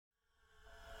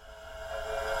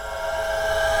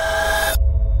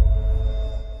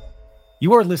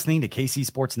You are listening to KC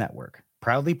Sports Network,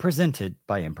 proudly presented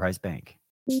by Emprise Bank.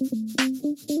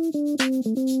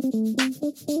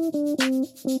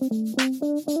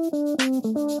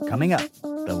 Coming up,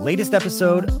 the latest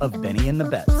episode of Benny and the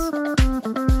Bets.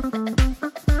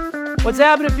 What's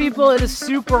happening, people? It is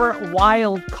Super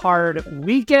Wild Card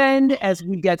Weekend as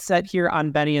we get set here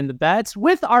on Benny and the Bets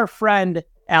with our friend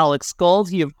Alex Gold.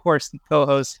 He, of course, the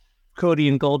co-host Cody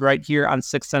and Gold right here on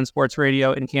 610 Sports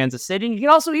Radio in Kansas City. And you can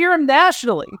also hear him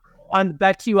nationally on the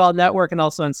BetQL Network and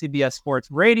also on CBS Sports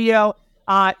Radio.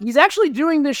 He's actually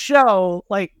doing this show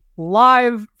like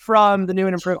live from the new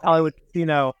and improved Hollywood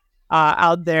Casino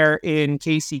out there in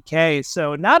KCK.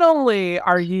 So not only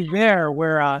are you there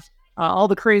where all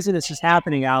the craziness is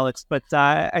happening, Alex, but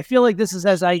I feel like this is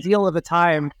as ideal of a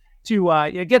time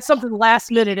to get something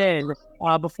last minute in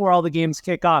before all the games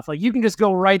kick off. Like you can just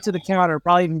go right to the counter,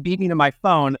 probably even beat me to my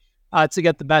phone to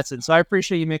get the bets in. So I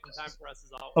appreciate you making time for us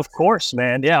as always. Of course,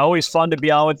 man. Yeah, always fun to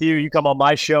be on with you. You come on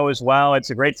my show as well.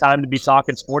 It's a great time to be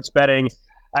talking sports betting.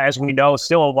 As we know,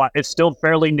 it's still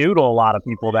fairly new to a lot of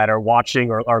people that are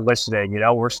watching or are listening. You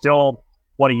know, we're still,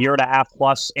 a year and a half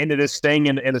plus into this thing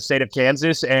in the state of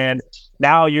Kansas. And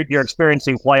now you're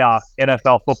experiencing playoff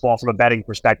NFL football from a betting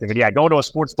perspective. And yeah, going to a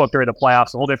sports book during the playoffs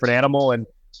is a whole different animal. And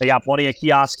they got plenty of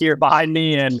kiosks here behind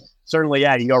me. And certainly,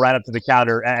 yeah, you go right up to the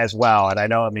counter as well. And I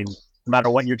know, no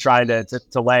matter what you're trying to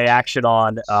lay action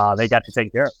on, they got to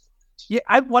take care of.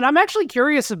 Yeah, what I'm actually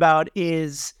curious about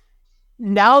is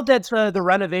now that the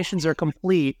renovations are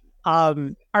complete,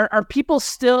 are people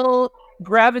still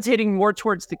gravitating more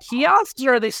towards the kiosks,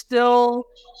 or are they still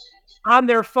on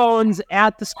their phones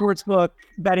at the sportsbook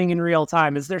betting in real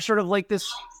time? Is there sort of like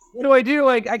this, what do I do?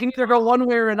 Like I can either go one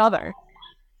way or another.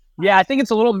 Yeah, I think it's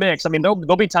a little mixed. There'll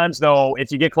be times though,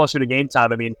 if you get closer to game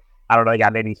time, I don't know, you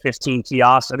got maybe 15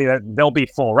 kiosks. They'll be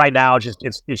full. Right now, it's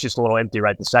just a little empty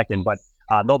right this second, but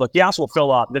no, the kiosks will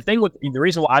fill up. The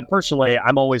reason why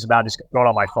I'm always about just going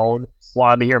on my phone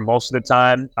while I'm here most of the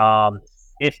time.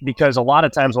 Because a lot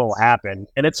of times what will happen,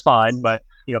 and it's fine, but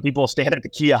people will stand at the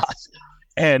kiosk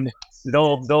and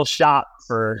they'll shop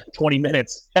for 20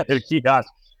 minutes at the kiosk.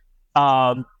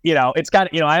 It's kind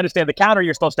of, I understand the counter,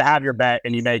 you're supposed to have your bet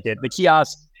and you make it. The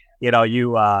kiosk, you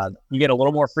get a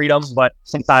little more freedom, but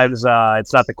sometimes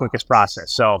it's not the quickest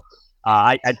process. So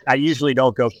I usually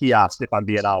don't go kiosk if I'm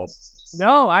being honest.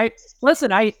 No, I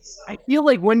feel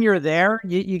like when you're there,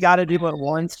 you got to do it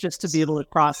once just to be able to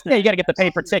cross. Yeah, you got to get the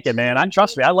paper ticket, man.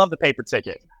 Trust me, I love the paper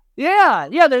ticket. Yeah.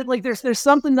 There's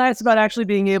something nice about actually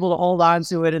being able to hold on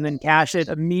to it and then cash it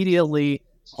immediately.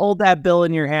 Hold that bill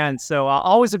in your hand. So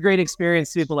always a great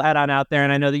experience to be able to head on out there.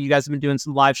 And I know that you guys have been doing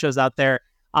some live shows out there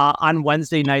on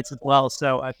Wednesday nights as well.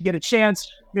 So if you get a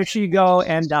chance, make sure you go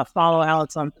and follow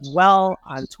Alex on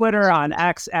Twitter, on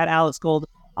X at Alex Gold.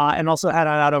 And also head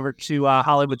on out over to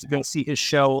Hollywood to go see his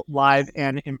show live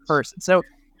and in person. So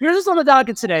here's what's on the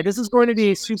docket today. This is going to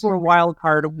be a Super Wild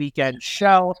Card Weekend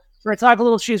show. We're going to talk a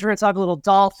little Chiefs. We're going to talk a little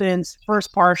Dolphins,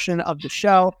 first portion of the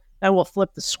show. Then we'll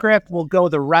flip the script. We'll go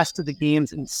the rest of the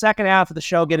games in the second half of the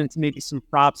show, get into maybe some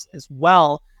props as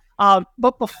well.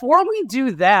 But before we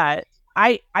do that,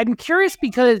 I'm curious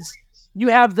because you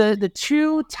have the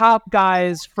two top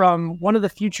guys from one of the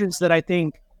futures that I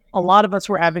think a lot of us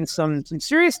were having some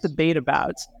serious debate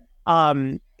about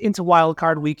into Wild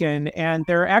Card Weekend, and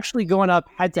they're actually going up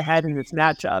head-to-head in this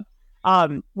matchup.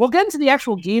 We'll get into the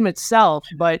actual game itself,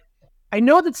 but I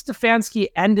know that Stefanski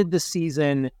ended the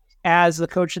season as the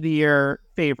Coach of the Year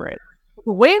favorite.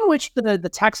 The way in which the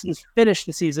Texans finished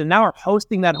the season, now are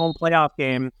hosting that home playoff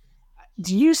game,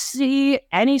 do you see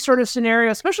any sort of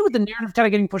scenario, especially with the narrative kind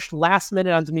of getting pushed last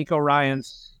minute on D'Amico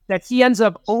Ryans, that he ends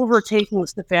up overtaking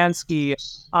Stefanski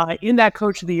in that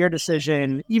Coach of the Year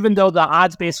decision, even though the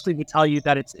odds basically would tell you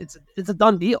that it's a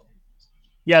done deal?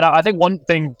 Yeah, no, I think one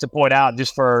thing to point out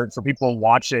just for people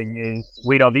watching is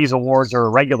we know these awards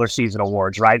are regular season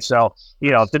awards, right? So,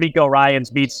 if D'Amico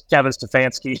Ryans beats Kevin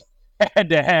Stefanski head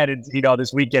to head,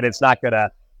 this weekend, it's not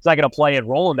gonna play a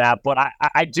role in that. But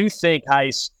I do think,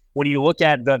 Heis, when you look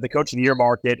at the Coach of the Year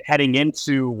market heading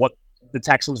into what the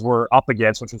Texans were up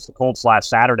against, which was the Colts last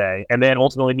Saturday, and then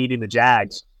ultimately meeting the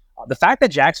Jags. The fact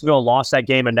that Jacksonville lost that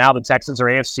game and now the Texans are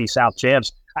AFC South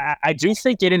champs, I do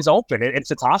think it is open. It's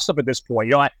a toss-up at this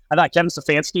point. I thought Kevin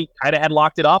Stefanski kind of had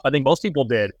locked it up. I think most people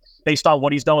did, based on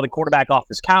what he's done with the quarterback off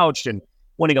his couch and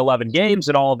winning 11 games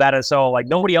and all of that. And so,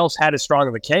 nobody else had as strong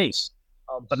of a case.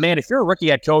 But, man, if you're a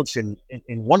rookie head coach, and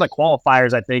one of the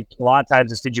qualifiers, I think, a lot of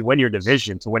times is did you win your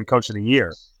division to win Coach of the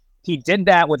Year? He did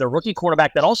that with a rookie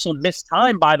quarterback that also missed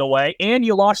time, by the way, and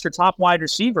you lost your top wide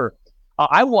receiver.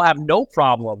 I will have no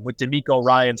problem with D'Amico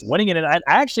Ryans winning it. And I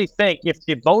actually think if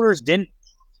voters didn't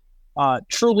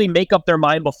truly make up their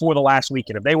mind before the last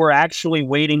weekend, if they were actually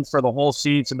waiting for the whole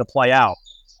season to play out,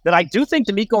 then I do think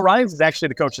D'Amico Ryans is actually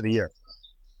the coach of the year.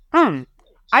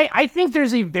 I think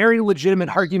there's a very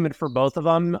legitimate argument for both of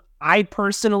them. I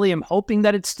personally am hoping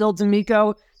that it's still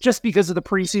D'Amico, just because of the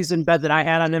preseason bet that I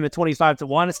had on him at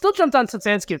 25-1. It still jumped on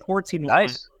Stefanski at 14-1.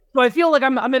 Nice. So I feel like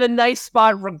I'm in a nice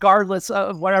spot regardless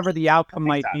of whatever the outcome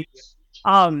might be.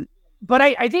 But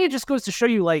I think it just goes to show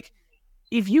you, like,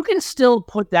 if you can still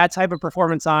put that type of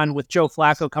performance on with Joe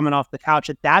Flacco coming off the couch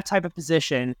at that type of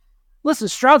position, listen,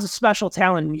 Stroud's a special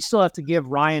talent, and you still have to give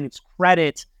Ryan his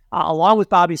credit, along with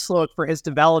Bobby Slowick, for his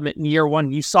development in year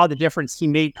one. You saw the difference he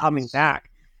made coming back.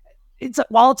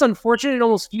 While it's unfortunate, it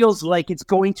almost feels like it's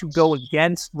going to go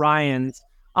against Ryan's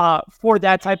for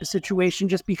that type of situation,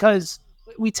 just because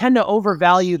we tend to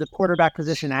overvalue the quarterback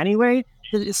position anyway.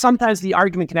 Sometimes the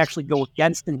argument can actually go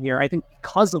against him here. I think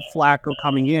because of Flacco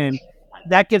coming in,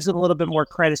 that gives it a little bit more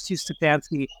credit to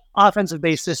Stefanski.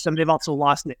 Offensive-based system. They've also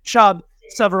lost Nick Chubb,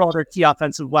 several other key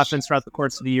offensive weapons throughout the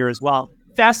course of the year as well.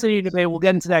 Fascinating debate. We'll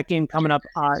get into that game coming up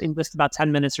in just about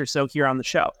 10 minutes or so here on the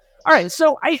show. All right,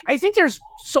 so I think there's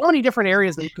so many different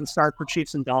areas that you can start for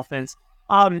Chiefs and Dolphins.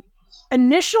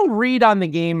 Initial read on the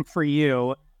game for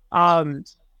you.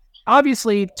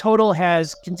 Obviously, total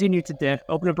has continued to dip,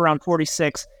 opened up around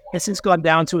 46, has since gone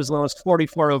down to as low as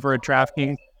 44 over at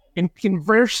DraftKings. And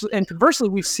conversely,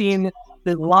 we've seen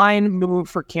the line move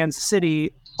for Kansas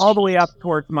City all the way up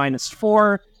toward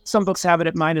 -4. Some books have it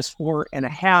at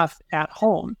 -4.5 at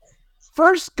home.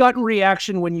 First gut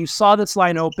reaction when you saw this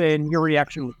line open, your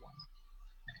reaction was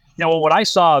what? Well, when I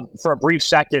saw for a brief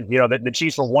second, that the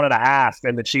Chiefs were 1.5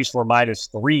 and the Chiefs were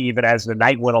 -3, even as the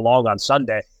night went along on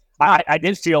Sunday, I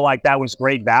did feel like that was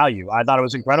great value. I thought it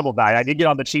was incredible value. I did get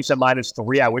on the Chiefs at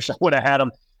 -3. I wish I would have had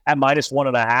them at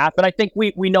 -1.5. And I think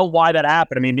we know why that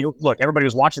happened. I mean, look, everybody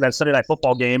was watching that Sunday Night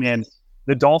Football game, and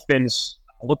the Dolphins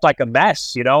looked like a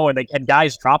mess, and they had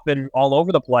guys dropping all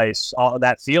over the place on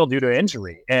that field due to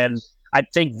injury. And I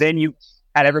think then you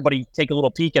had everybody take a little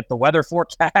peek at the weather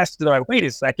forecast. And they're like, wait a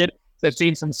second, they've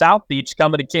seen some South Beach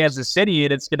coming to Kansas City,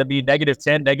 and it's going to be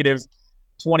 -10,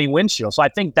 -20 wind chill. So I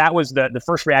think that was the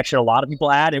first reaction a lot of people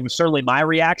had. It was certainly my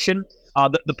reaction.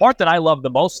 The part that I loved the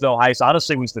most, though, Heist,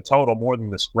 honestly, was the total more than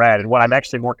the spread. And what I'm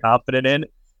actually more confident in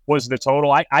was the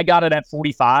total. I got it at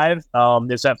 45.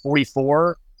 It's at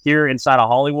 44 here inside of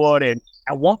Hollywood. And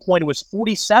at one point, it was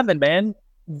 47, man.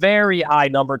 Very high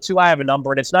number. Too high of a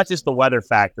number. And it's not just the weather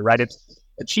factor, right? It's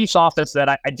the Chiefs offense that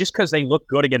I just because they look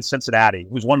good against Cincinnati,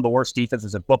 who's one of the worst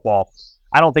defenses in football,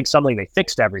 I don't think suddenly they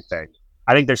fixed everything.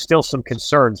 I think there's still some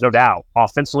concerns, no doubt,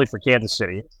 offensively for Kansas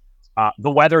City.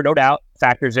 The weather, no doubt,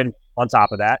 factors in on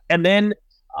top of that. And then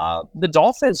the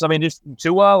Dolphins, I mean, just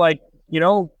Tua,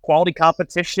 quality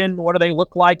competition. What do they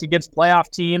look like against playoff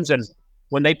teams? And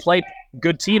when they play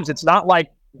good teams, it's not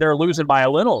like they're losing by a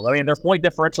little. I mean, their point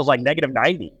differential is like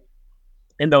 -90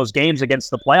 in those games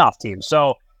against the playoff teams.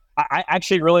 So I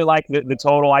actually really like the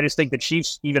total. I just think the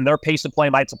Chiefs, even their pace of play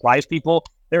might surprise people.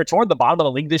 They're toward the bottom of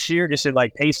the league this year, just in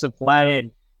pace of play,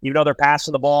 and even though they're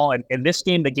passing the ball. And in this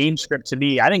game, the game script to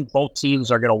me, I think both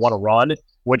teams are going to want to run,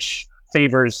 which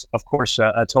favors, of course,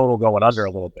 a total going under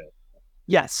a little bit.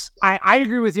 Yes, I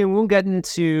agree with you. We'll get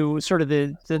into sort of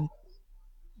the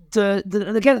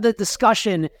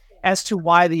discussion as to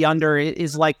why the under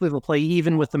is likely to play,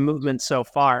 even with the movement so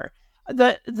far.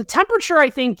 The temperature, I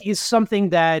think, is something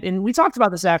that, and we talked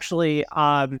about this actually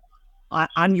on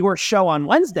your show on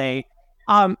Wednesday.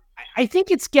 I think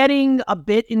it's getting a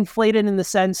bit inflated in the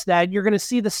sense that you're going to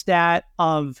see the stat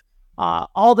of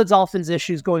all the Dolphins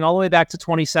issues going all the way back to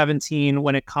 2017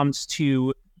 when it comes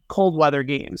to cold weather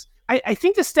games. I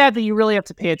think the stat that you really have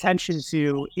to pay attention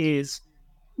to is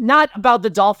not about the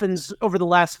Dolphins over the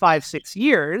last 5-6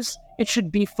 years. It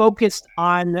should be focused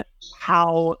on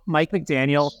how Mike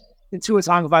McDaniel and Tua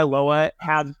Tagovailoa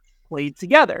have played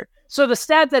together. So the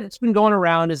stat that's been going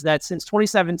around is that since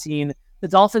 2017, the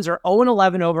Dolphins are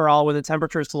 0-11 overall when the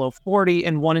temperature is below 40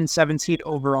 and 1-17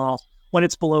 overall when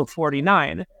it's below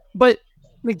 49. But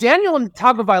McDaniel and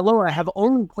Tagovailoa have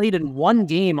only played in one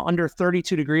game under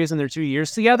 32 degrees in their 2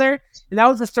 years together, and that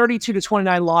was a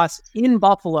 32-29 loss in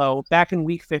Buffalo back in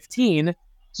Week 15.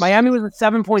 Miami was a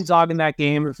 7-point dog in that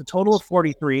game. It was a total of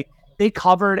 43. They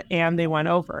covered and they went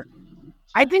over.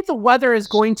 I think the weather is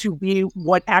going to be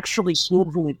what actually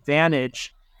gives an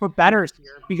advantage for bettors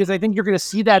here, because I think you're going to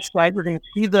see that slide. You're going to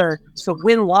see the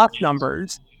win-loss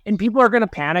numbers, and people are going to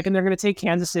panic, and they're going to take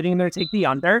Kansas City, and they're going to take the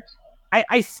under.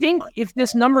 I think if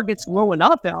this number gets low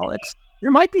enough, Alex,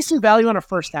 there might be some value on a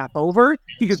first half over,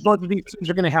 because both of these teams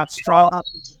are going to have strong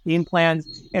game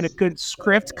plans and a good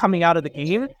script coming out of the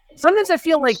game. Sometimes I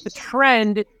feel like the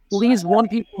trend leads one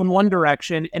people in one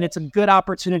direction, and it's a good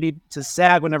opportunity to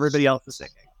sag when everybody else is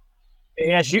sinking.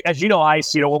 As you know,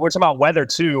 Ice, when we're talking about weather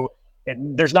too,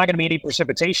 and there's not going to be any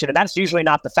precipitation, and that's usually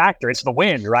not the factor. It's the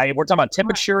wind, right? We're talking about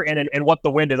temperature and what the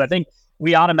wind is. I think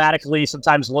we automatically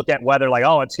sometimes look at weather like,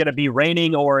 oh, it's going to be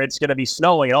raining or it's going to be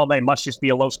snowing. Oh, man, must just be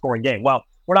a low-scoring game. Well,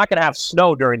 we're not going to have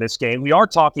snow during this game. We are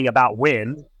talking about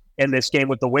wind in this game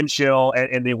with the wind chill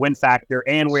and the wind factor,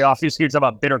 and we obviously talking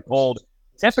about bitter cold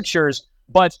temperatures.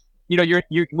 But you're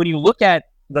when you look at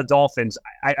the Dolphins,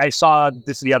 I saw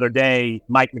this the other day.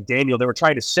 Mike McDaniel, they were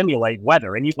trying to simulate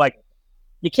weather, and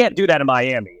you can't do that in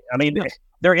Miami. I mean,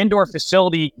 their indoor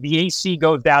facility, the AC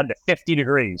goes down to 50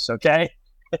 degrees, okay?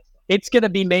 It's going to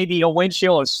be maybe a wind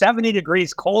chill of 70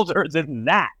 degrees colder than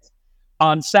that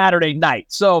on Saturday night.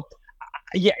 So,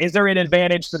 yeah, is there an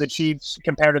advantage for the Chiefs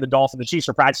compared to the Dolphins? The Chiefs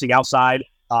are practicing outside.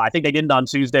 I think they didn't on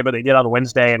Tuesday, but they did on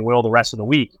Wednesday and will the rest of the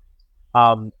week.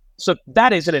 So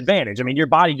that is an advantage. I mean, your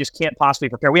body just can't possibly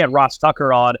prepare. We had Ross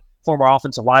Tucker on, former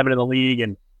offensive lineman in the league,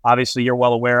 and obviously, you're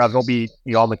well aware of. He'll be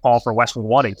on the call for Westwood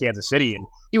One in Kansas City, and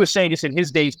he was saying just in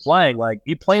his days playing, like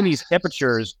you play in these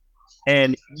temperatures,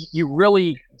 and you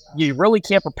really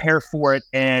can't prepare for it.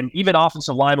 And even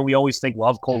offensive linemen, we always think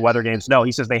love cold weather games. No,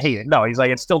 he says they hate it. No, he's like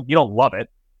it's still you don't love it,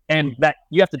 and that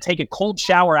you have to take a cold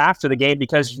shower after the game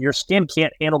because your skin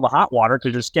can't handle the hot water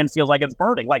because your skin feels like it's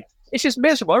burning. Like it's just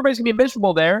miserable. Everybody's gonna be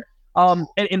miserable there.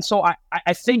 And so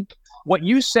I think what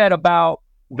you said about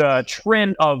the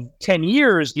trend of 10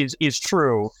 years is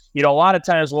true. A lot of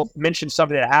times we'll mention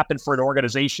something that happened for an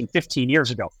organization 15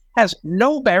 years ago. Has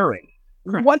no bearing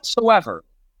whatsoever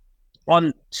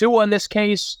on Tua in this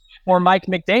case or Mike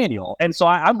McDaniel. And so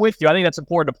I'm with you. I think that's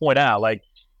important to point out. Like,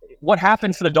 what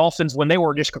happened for the Dolphins when they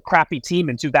were just a crappy team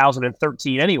in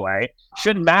 2013 anyway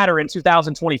shouldn't matter in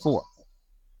 2024.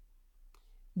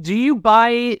 Do you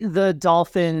buy the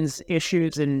Dolphins'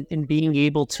 issues in being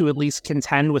able to at least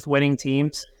contend with winning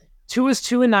teams?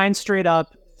 2-9 straight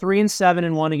up,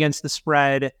 3-7-1 against the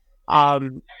spread,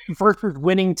 versus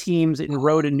winning teams in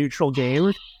road and neutral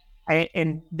games.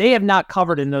 And they have not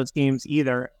covered in those games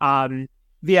either.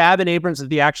 Via Evan Abrams of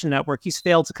the Action Network, he's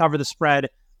failed to cover the spread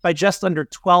by just under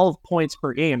 12 points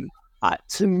per game.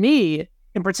 To me,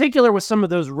 in particular with some of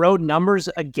those road numbers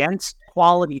against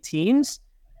quality teams,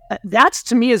 that's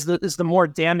to me is the more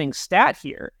damning stat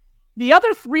here. The other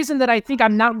reason that I think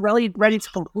I'm not really ready to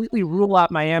completely rule out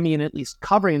Miami and at least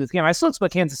covering this game, I still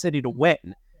expect Kansas City to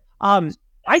win.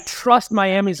 I trust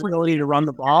Miami's ability to run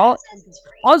the ball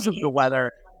because of the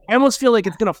weather. I almost feel like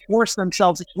it's going to force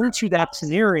themselves into that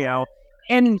scenario.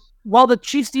 And while the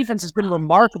Chiefs defense has been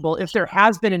remarkable, if there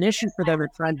has been an issue for them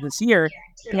at times this year,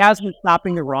 it has been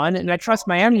stopping the run. And I trust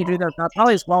Miami to do that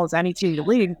probably as well as any team in the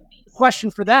league. The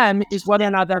question for them is whether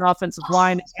or not that offensive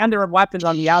line and their weapons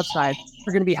on the outside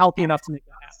are going to be healthy enough to make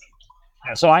that happen.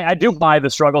 Yeah, so I do buy the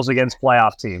struggles against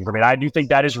playoff teams. I mean, I do think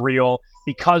that is real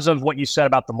because of what you said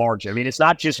about the margin. I mean, it's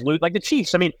not just like the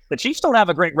Chiefs. I mean, the Chiefs don't have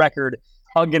a great record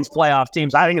against playoff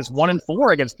teams. I think it's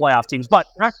 1-4 against playoff teams. But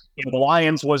the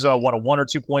Lions was a 1 or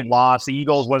 2 point loss. The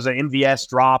Eagles was an MVS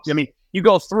drop. I mean, you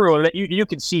go through it, you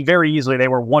can see very easily they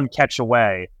were one catch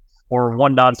away or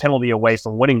one non-penalty away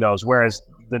from winning those. Whereas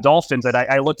the Dolphins, and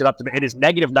I looked it up, it is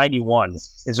 -91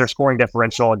 is their scoring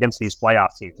differential against these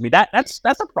playoff teams. I mean, that's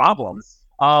a problem.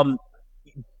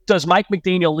 Does Mike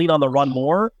McDaniel lean on the run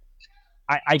more?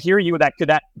 I hear you that could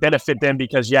that benefit them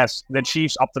because, yes, the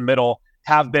Chiefs up the middle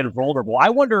have been vulnerable. I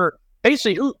wonder,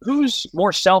 basically, who's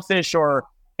more selfish or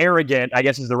arrogant, I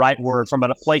guess is the right word, from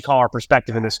a play caller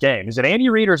perspective in this game. Is it Andy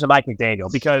Reid or is it Mike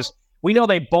McDaniel? Because we know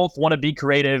they both want to be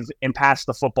creative and pass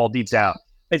the football deep down.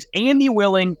 Is Andy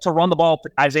willing to run the ball,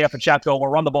 Isaiah Pacheco, or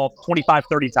run the ball 25,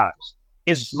 30 times?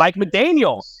 Is Mike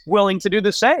McDaniel willing to do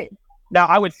the same? Now,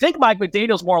 I would think Mike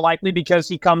McDaniel's more likely because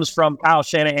he comes from Kyle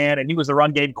Shanahan and he was the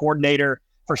run game coordinator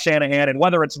for Shanahan. And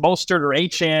whether it's Mostert or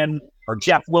HN or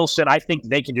Jeff Wilson, I think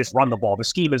they can just run the ball. The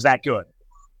scheme is that good.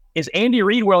 Is Andy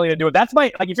Reid willing to do it? That's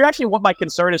if you're actually what my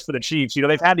concern is for the Chiefs,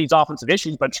 they've had these offensive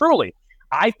issues, but truly,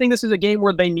 I think this is a game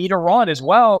where they need a run as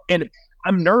well. And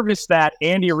I'm nervous that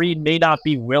Andy Reid may not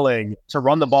be willing to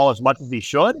run the ball as much as he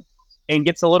should and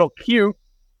gets a little cute.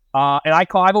 And I've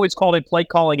always called it play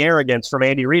calling arrogance from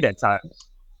Andy Reid at times.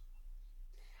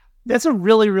 That's a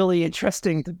really, really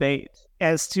interesting debate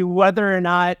as to whether or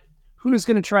not who's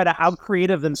going to try to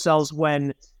out-creative themselves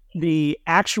when the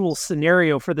actual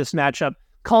scenario for this matchup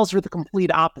calls for the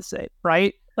complete opposite,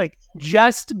 right? Like,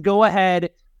 just go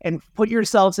ahead and put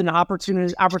yourselves in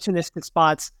opportunistic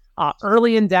spots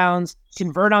early in downs,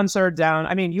 convert on third down.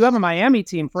 I mean, you have a Miami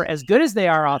team, for as good as they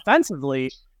are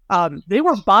offensively, they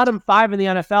were bottom 5 in the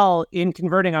NFL in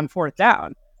converting on fourth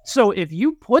down. So if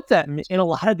you put them in a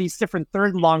lot of these different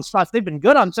third and long spots, they've been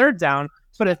good on third down,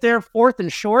 but if they're fourth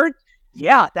and short,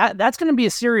 yeah, that's going to be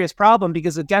a serious problem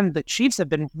because, again, the Chiefs have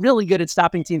been really good at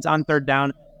stopping teams on third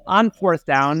down, on fourth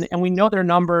down, and we know their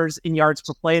numbers in yards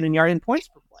per play and in points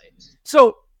per play.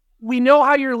 So we know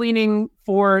how you're leaning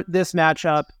for this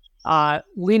matchup,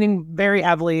 leaning very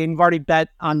heavily, and you've already bet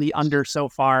on the under so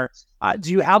far.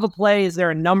 Do you have a play? Is there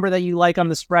a number that you like on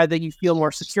the spread that you feel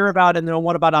more secure about? And then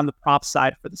what about on the prop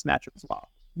side for this matchup as well?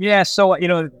 Yeah, so,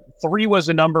 3 was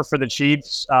the number for the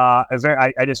Chiefs. I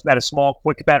just had a small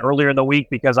quick bet earlier in the week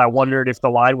because I wondered if the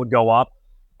line would go up.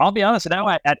 I'll be honest, now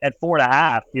at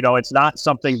 4.5, it's not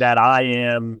something that I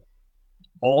am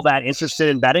all that interested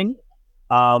in betting.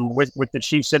 With the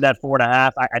Chiefs in that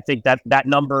 4.5, I think that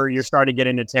number, you're starting to get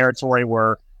into territory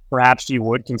where perhaps you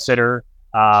would consider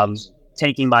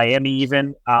taking Miami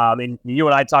even. And you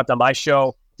and I talked on my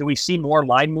show, do we see more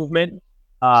line movement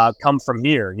come from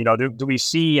here? Do we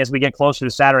see as we get closer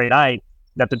to Saturday night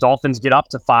that the Dolphins get up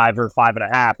to 5 or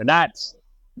 5.5? And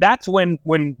that's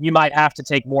when you might have to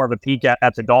take more of a peek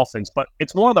at the Dolphins. But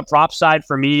it's more on the prop side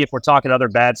for me. If we're talking other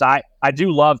bets, I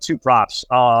do love 2 props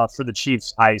for the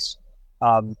Chiefs ice.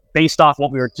 Based off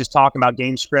what we were just talking about,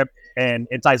 game script, and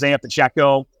it's Isaiah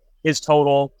Pacheco, his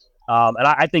total. And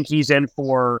I think he's in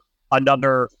for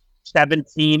another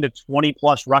 17 to 20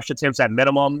 plus rush attempts at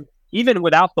minimum. Even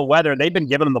without the weather, they've been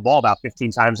giving him the ball about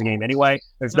 15 times a game anyway.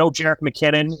 There's no Jerick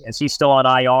McKinnon as he's still on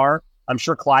IR. I'm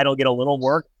sure Clyde will get a little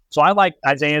work. So I like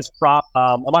Isaiah's prop.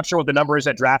 I'm not sure what the number is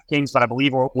at DraftKings, but I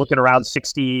believe we're looking around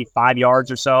 65 yards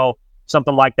or so,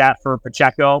 something like that for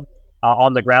Pacheco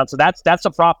on the ground. So that's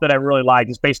a prop that I really like.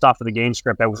 It's based off of the game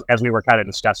script as we were kind of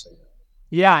discussing.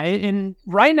 Yeah, and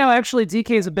right now, actually,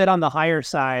 DK is a bit on the higher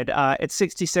side at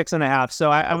 66.5.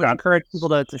 So I would encourage people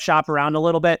to shop around a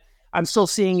little bit. I'm still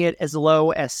seeing it as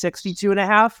low as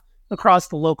 62.5 across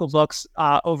the local books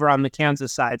over on the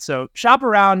Kansas side. So shop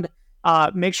around,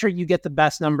 make sure you get the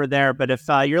best number there. But if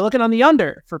you're looking on the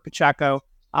under for Pacheco,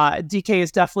 DK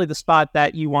is definitely the spot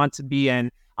that you want to be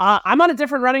in. I'm on a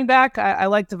different running back. I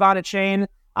like Devon Chain.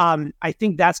 I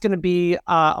think that's going to be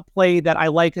a play that I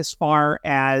like as far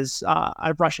as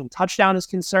a rushing touchdown is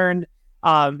concerned.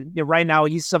 Right now,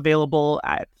 he's available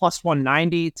at plus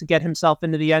 190 to get himself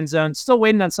into the end zone. Still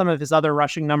waiting on some of his other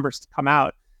rushing numbers to come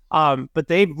out. But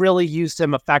they've really used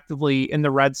him effectively in the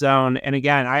red zone. And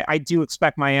again, I do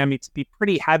expect Miami to be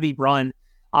pretty heavy run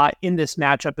in this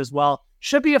matchup as well.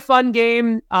 Should be a fun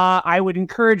game. I would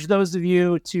encourage those of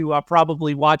you to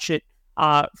probably watch it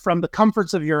from the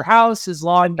comforts of your house, as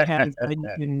long as you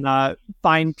can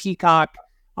find Peacock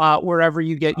wherever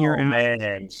you get your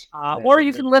or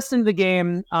you can listen to the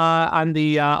game on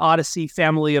the Odyssey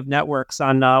family of networks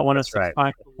on 106.5.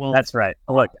 Right. That's right.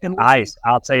 Look,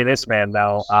 I'll tell you this, man,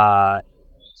 though.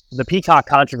 The Peacock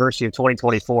controversy of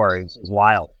 2024 is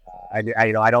wild. I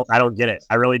don't get it.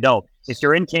 I really don't. If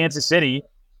you're in Kansas City,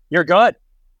 you're good.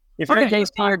 If you're in KC,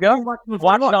 you're good.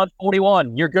 Watch it on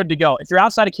 41. You're good to go. If you're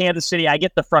outside of Kansas City, I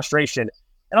get the frustration.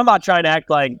 And I'm not trying to act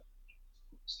like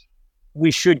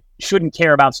we shouldn't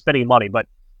care about spending money, but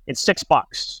it's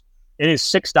 $6. It is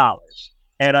 $6.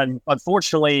 And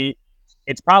unfortunately,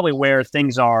 it's probably where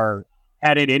things are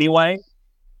headed anyway.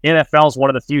 NFL is one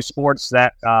of the few sports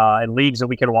that and leagues that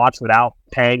we can watch without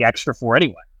paying extra for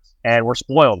anyway. And we're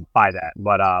spoiled by that.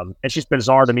 But it's just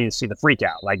bizarre to me to see the freak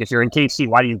out. Like, if you're in KC,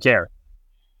 why do you care?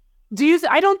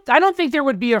 I don't think there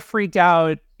would be a freak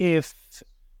out if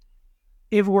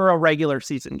we're a regular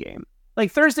season game.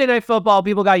 Like Thursday Night Football,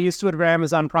 people got used to it for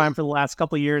Amazon Prime for the last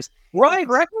couple of years. Right.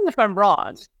 Correct me if I'm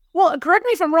wrong. Well, correct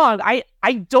me if I'm wrong.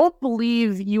 I don't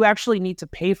believe you actually need to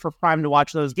pay for Prime to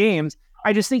watch those games.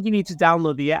 I just think you need to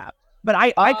download the app. But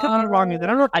I could be wrong. I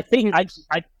don't know. I think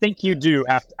you do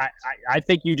have to. I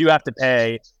think you do have to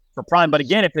pay for Prime. But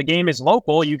again, if the game is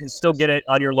local, you can still get it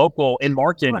on your local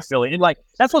in-market affiliate. And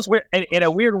that's what's weird. In a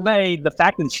weird way, the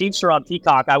fact that the Chiefs are on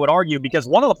Peacock, I would argue, because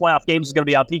one of the playoff games is going to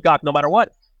be on Peacock no matter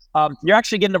what. You're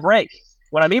actually getting a break.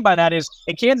 What I mean by that is,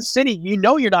 in Kansas City, you're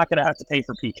not going to have to pay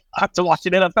for Peacock to watch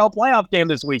an NFL playoff game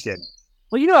this weekend.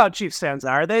 Well, you know how Chiefs fans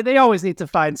are. They always need to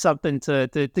find something to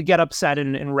get upset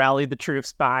and rally the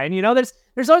troops behind.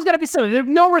 There's always got to be something. There's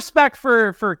no respect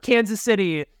for Kansas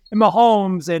City and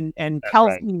Mahomes and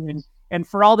Kelsey and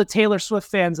for all the Taylor Swift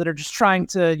fans that are just trying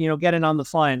to get in on the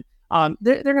fun.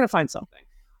 They're going to find something.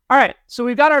 All right, so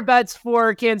we've got our bets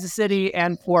for Kansas City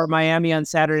and for Miami on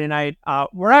Saturday night.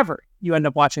 Wherever you end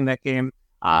up watching that game,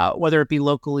 whether it be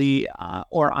locally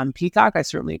or on Peacock, I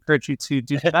certainly encourage you to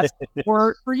do the best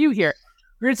for you here.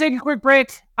 We're going to take a quick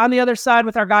break. On the other side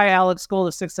with our guy, Alex Gold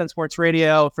of 610 Sports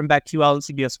Radio from BetQL and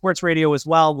CBS Sports Radio as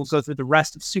well. We'll go through the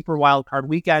rest of Super Wildcard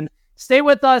Weekend. Stay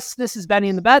with us. This is Benny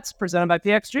and the Bets, presented by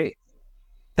PXG.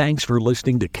 Thanks for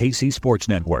listening to KC Sports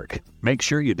Network. Make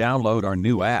sure you download our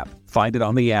new app. Find it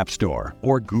on the App Store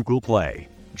or Google Play.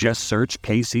 Just search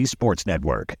KC Sports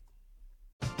Network.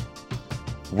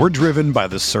 We're driven by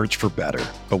the search for better.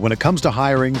 But when it comes to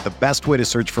hiring, the best way to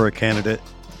search for a candidate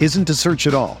isn't to search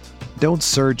at all. Don't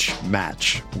search,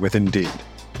 match with Indeed.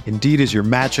 Indeed is your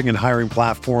matching and hiring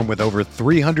platform with over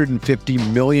 350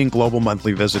 million global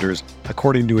monthly visitors,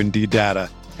 according to Indeed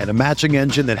data, and a matching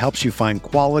engine that helps you find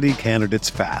quality candidates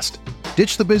fast.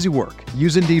 Ditch the busy work.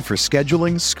 Use Indeed for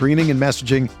scheduling, screening, and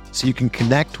messaging so you can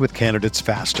connect with candidates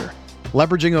faster.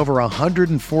 Leveraging over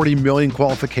 140 million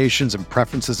qualifications and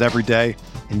preferences every day,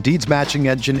 Indeed's matching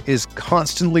engine is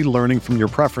constantly learning from your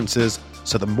preferences,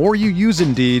 so the more you use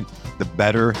Indeed, the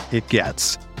better it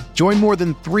gets. Join more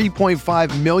than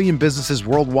 3.5 million businesses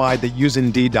worldwide that use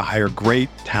Indeed to hire great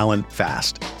talent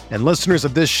fast. And listeners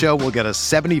of this show will get a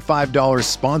 $75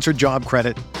 sponsored job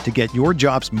credit to get your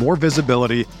jobs more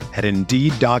visibility at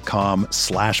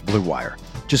Indeed.com/Blue Wire.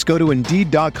 Just go to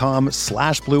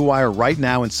Indeed.com/Blue Wire right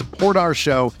now and support our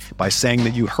show by saying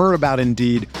that you heard about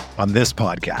Indeed on this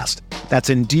podcast. That's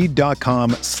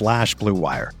Indeed.com/Blue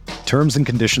Wire. Terms and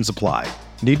conditions apply.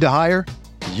 Need to hire?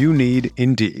 You need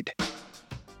Indeed.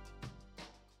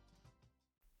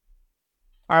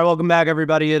 All right, welcome back,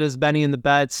 everybody. It is Benny and the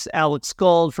Bets. Alex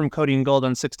Gold from Cody and Gold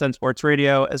on 610 Sports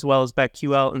Radio, as well as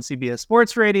BetQL and CBS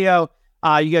Sports Radio.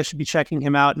 You guys should be checking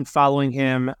him out and following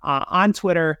him on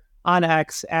Twitter, on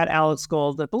X, at Alex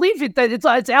Gold. I believe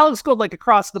it's Alex Gold like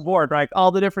across the board, right?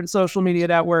 All the different social media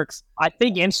networks. I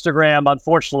think Instagram,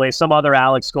 unfortunately, some other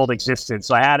Alex Gold existed,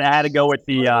 so I had to go with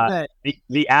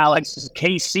the Alex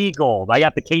KC Gold. I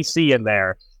got the KC in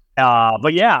there,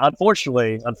 but yeah,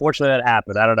 unfortunately that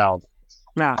happened. I don't know.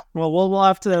 Nah, well, we'll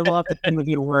have to give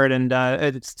you a word and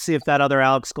see if that other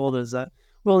Alex Gold is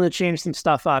willing to change some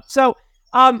stuff up. So,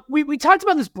 we talked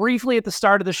about this briefly at the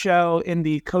start of the show in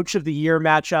the Coach of the Year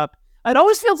matchup. It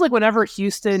always feels like whenever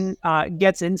Houston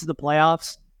gets into the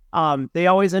playoffs, they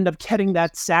always end up getting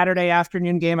that Saturday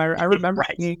afternoon game. I remember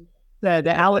right.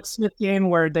 the Alex Smith game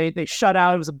where they shut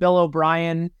out. It was a Bill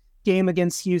O'Brien game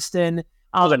against Houston.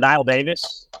 Was it Niall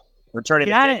Davis? Returning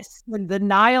yes, the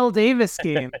Niall Davis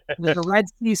game, the Red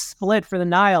Sea split for the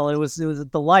Nile. It was a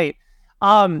delight.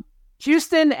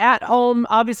 Houston at home,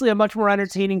 obviously a much more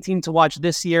entertaining team to watch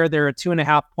this year. They're a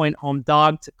 2.5-point home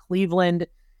dog to Cleveland.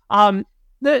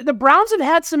 The Browns have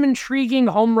had some intriguing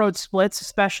home road splits,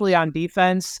 especially on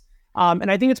defense. And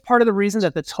I think it's part of the reason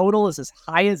that the total is as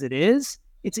high as it is.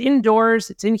 It's indoors.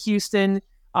 It's in Houston.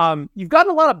 You've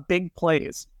gotten a lot of big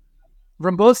plays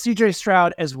from both CJ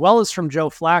Stroud as well as from Joe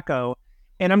Flacco.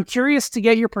 And I'm curious to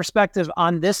get your perspective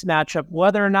on this matchup,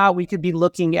 whether or not we could be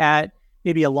looking at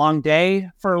maybe a long day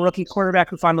for a rookie quarterback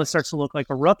who finally starts to look like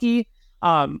a rookie,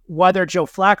 whether Joe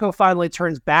Flacco finally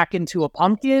turns back into a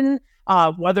pumpkin,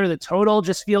 whether the total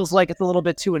just feels like it's a little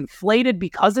bit too inflated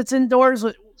because it's indoors.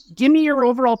 Give me your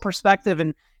overall perspective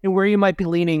and where you might be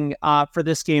leaning for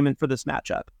this game and for this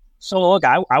matchup. So look,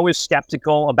 I was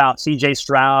skeptical about CJ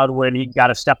Stroud when he got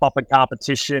to step up in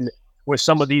competition with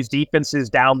some of these defenses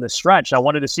down the stretch. I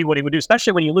wanted to see what he would do,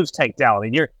 especially when you lose Tank Dell. I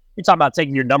mean, you're talking about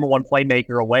taking your number one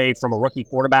playmaker away from a rookie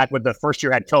quarterback with the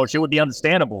first-year head coach. It would be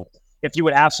understandable if you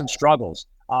would have some struggles.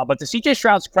 But to CJ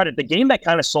Stroud's credit, the game that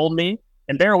kind of sold me,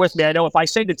 and bear with me, I know if I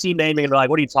say the team name, and they're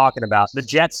like, what are you talking about? The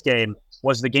Jets game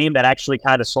was the game that actually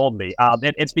kind of sold me.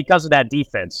 It's because of that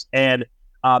defense. And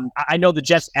I know the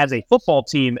Jets as a football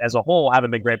team as a whole haven't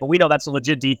been great, but we know that's a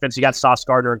legit defense. You got Sauce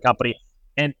Gardner and company,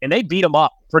 and they beat them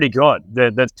up pretty good.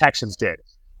 The Texans did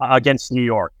against New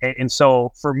York. And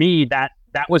so for me, that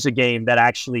was a game that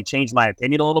actually changed my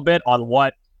opinion a little bit on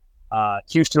what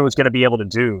Houston was going to be able to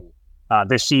do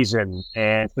this season,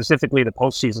 and specifically the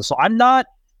postseason. So I'm not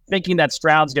thinking that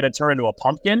Stroud's going to turn into a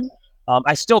pumpkin.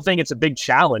 I still think it's a big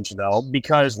challenge, though,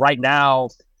 because right now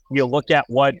you look at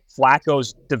what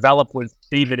Flacco's developed with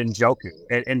David Njoku,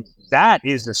 and that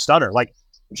is the stunner. Like,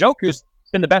 Njoku's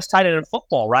been the best tight end in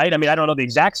football, right? I mean, I don't know the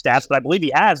exact stats, but I believe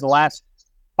he has the last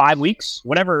 5 weeks,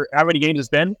 how many games it's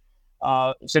been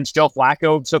since Joe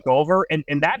Flacco took over. And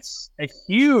that's a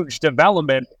huge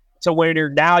development to where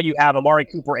now you have Amari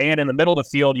Cooper, and in the middle of the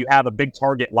field, you have a big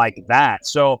target like that.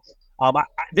 So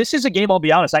this is a game, I'll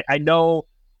be honest, I know,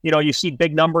 you see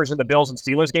big numbers in the Bills and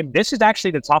Steelers game. This is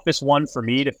actually the toughest one for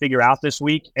me to figure out this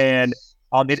week. And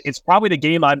it's probably the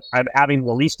game I'm having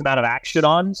the least amount of action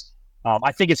on.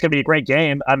 I think it's going to be a great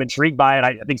game. I'm intrigued by it.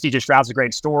 I think CJ Stroud's a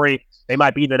great story. They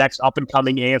might be the next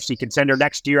up-and-coming AFC contender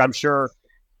next year. I'm sure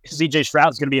CJ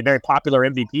Stroud's going to be a very popular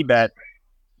MVP bet.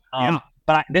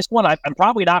 But this one, I'm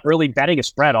probably not really betting a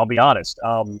spread, I'll be honest.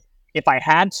 If I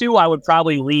had to, I would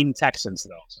probably lean Texans,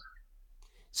 though.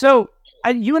 So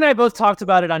you and I both talked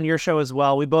about it on your show as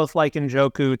well. We both like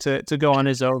Njoku to go on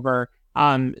his over.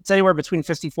 It's anywhere between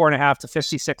 54.5 to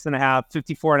 56.5.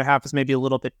 54.5 is maybe a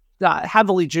little bit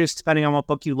heavily juiced depending on what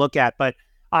book you look at. But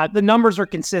the numbers are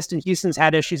consistent. Houston's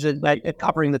had issues at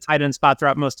covering the tight end spot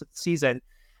throughout most of the season.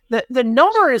 The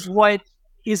number is what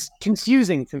is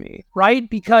confusing to me, right?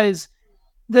 Because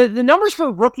the numbers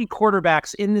for rookie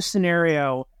quarterbacks in this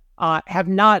scenario have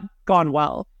not gone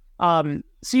well.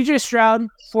 CJ Stroud,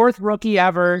 fourth rookie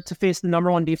ever to face the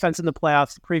number one defense in the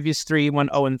playoffs. The previous three went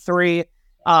 0-3.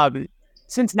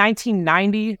 Since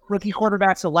 1990, rookie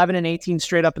quarterbacks 11-18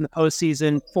 straight up in the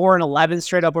postseason, 4-11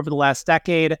 straight up over the last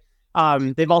decade.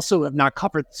 They've also have not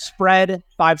covered the spread,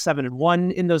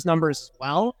 5-7-1 in those numbers as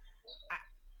well.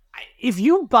 If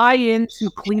you buy into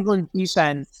Cleveland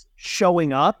defense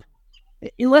showing up,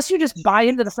 unless you just buy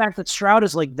into the fact that Stroud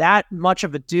is like that much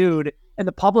of a dude and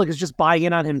the public is just buying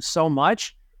in on him so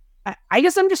much, I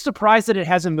guess I'm just surprised that it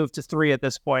hasn't moved to 3 at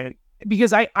this point,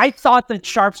 because I thought that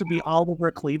sharps would be all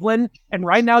over Cleveland, and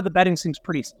right now the betting seems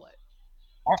pretty split.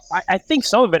 I think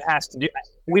some of it has to do.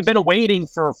 We've been waiting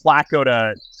for Flacco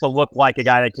to look like a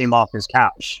guy that came off his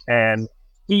couch, and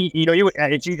he,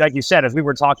 like you said, as we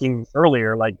were talking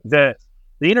earlier, like the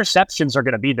interceptions are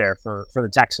going to be there for the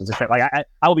Texans. Like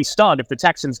I will be stunned if the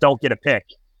Texans don't get a pick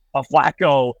of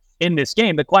Flacco in this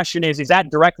game. The question is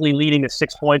that directly leading to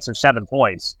 6 points or 7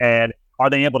 points, and are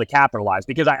they able to capitalize?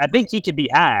 Because I think he could be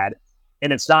had,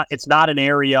 and it's not an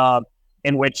area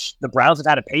in which the Browns have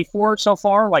had to pay for so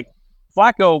far. Like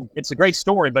Flacco, it's a great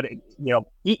story, but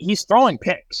he's throwing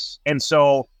picks, and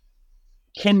so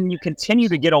can you continue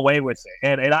to get away with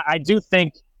it? And I do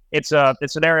think it's an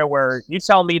area where you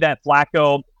tell me that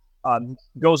Flacco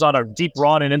goes on a deep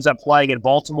run and ends up playing in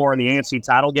Baltimore in the AFC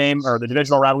title game, or the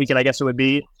divisional round weekend, I guess it would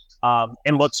be,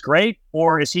 and looks great,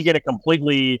 or is he going to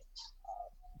completely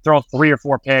throw 3 or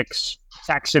 4 picks,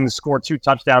 Texans score 2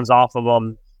 touchdowns off of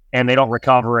them, and they don't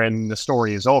recover, and the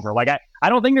story is over? Like I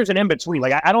don't think there's an in-between.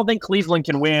 Like I don't think Cleveland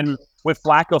can win with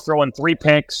Flacco throwing 3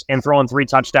 picks and throwing 3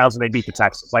 touchdowns and they beat the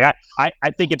Texans. Like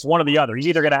I think it's one or the other. He's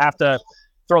either going to have to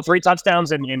throw 3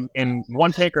 touchdowns in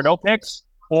 1 pick or no picks,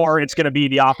 or it's going to be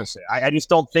the opposite. I just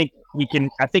don't think he can.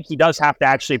 I think he does have to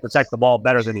actually protect the ball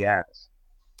better than he has.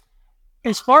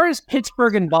 As far as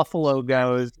Pittsburgh and Buffalo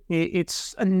goes,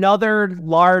 it's another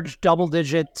large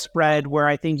double-digit spread where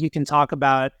I think you can talk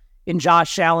about, in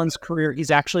Josh Allen's career,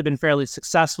 he's actually been fairly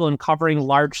successful in covering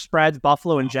large spreads.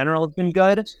 Buffalo in general has been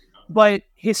good. But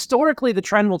historically, the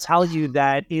trend will tell you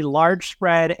that a large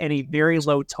spread and a very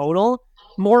low total,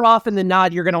 more often than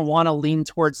not, you're going to want to lean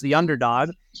towards the underdog.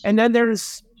 And then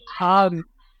there's Mike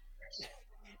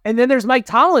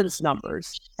Tomlin's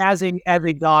numbers as a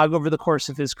dog over the course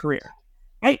of his career.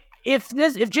 If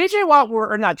JJ Watt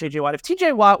if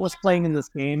TJ Watt was playing in this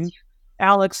game,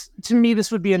 Alex, to me,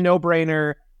 this would be a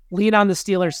no-brainer. Lean on the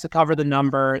Steelers to cover the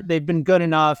number. They've been good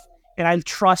enough, and I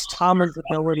trust Tomlin's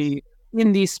ability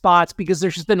in these spots because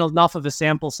there's just been enough of a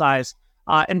sample size.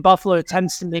 And Buffalo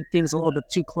tends to make things a little bit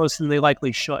too close than they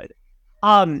likely should.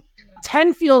 10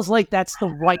 feels like that's the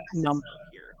right number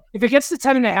here. If it gets to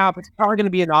 10.5, it's probably going to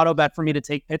be an auto bet for me to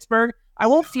take Pittsburgh. I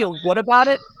won't feel good about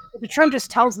it. But the trend just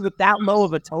tells me that low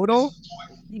of a total,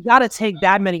 you got to take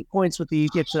that many points with the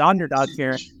underdog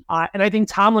here. And I think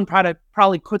Tomlin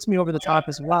probably puts me over the top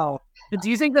as well. But do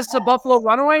you think this is a Buffalo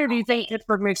runaway, or do you think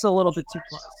Pittsburgh makes it a little bit too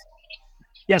close?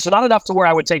 Yeah, so not enough to where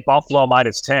I would take Buffalo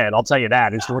 -10. I'll tell you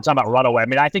that. We're talking about runaway. I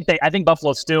mean, I think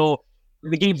Buffalo still,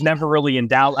 the game's never really in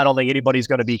doubt. I don't think anybody's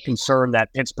going to be concerned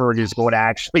that Pittsburgh is going to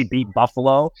actually beat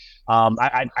Buffalo.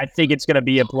 I think it's going to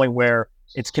be a point where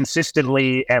it's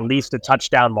consistently at least a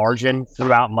touchdown margin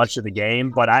throughout much of the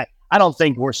game. But I don't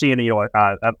think we're seeing a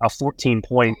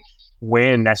 14-point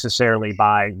win necessarily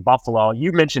by Buffalo.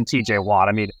 You mentioned TJ Watt.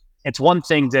 I mean, it's one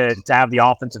thing to have the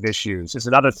offensive issues. It's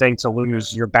another thing to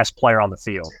lose your best player on the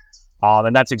field.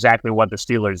 And that's exactly what the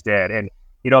Steelers did. And,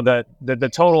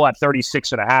 the total at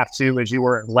 36.5 too, as you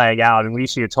were laying out, and when you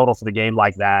see a total for the game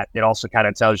like that, it also kind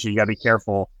of tells you got to be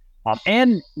careful.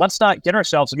 And let's not get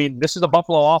ourselves. I mean, this is a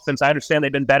Buffalo offense. I understand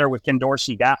they've been better with Ken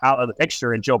Dorsey out of the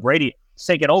picture and Joe Brady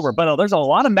taking over. But there's a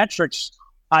lot of metrics,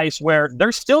 Ice, where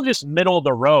they're still just middle of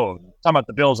the road. Talking about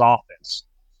the Bills' offense.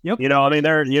 Yep. I mean,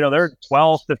 they're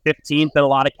 12th to 15th in a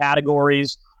lot of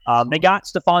categories. They got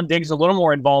Stephon Diggs a little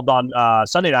more involved on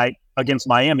Sunday night against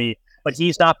Miami, but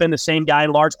he's not been the same guy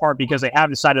in large part because they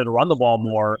have decided to run the ball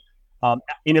more.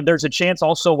 There's a chance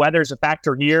also weather's a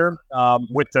factor here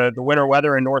with the winter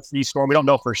weather and northeast storm. We don't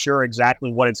know for sure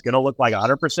exactly what it's going to look like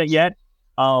 100% yet.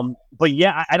 But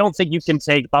yeah, I don't think you can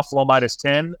take Buffalo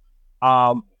 -10.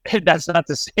 that's not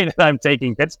to say that I'm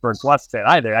taking Pittsburgh plus 10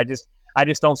 either. I just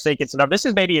don't think it's enough. This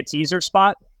is maybe a teaser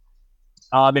spot.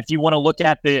 If you want to look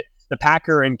at the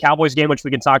Packer and Cowboys game, which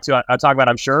we can talk about,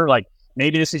 I'm sure, like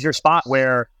maybe this is your spot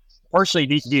where personally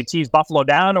do you tease Buffalo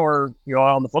down, or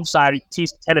on the flip side,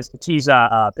 tease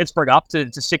Pittsburgh up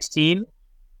to 16,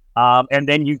 and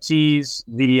then you tease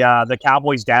the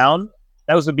Cowboys down.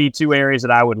 Those would be two areas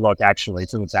that I would look actually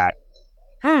to attack.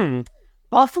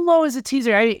 Buffalo is a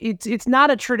teaser. It's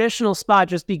not a traditional spot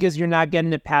just because you're not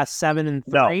getting it past 7 and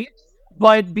 3, no.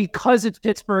 But because it's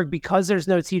Pittsburgh, because there's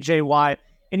no TJ Watt,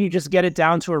 and you just get it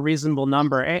down to a reasonable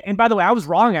number. And by the way, I was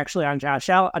wrong actually on Josh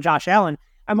Allen.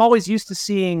 I'm always used to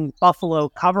seeing Buffalo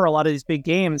cover a lot of these big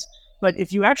games, but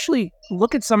if you actually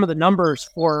look at some of the numbers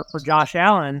for Josh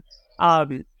Allen,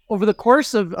 over the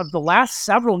course of the last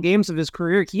several games of his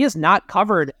career, he has not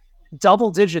covered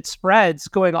double-digit spreads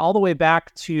going all the way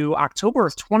back to October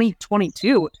of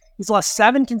 2022. He's lost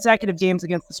 7 consecutive games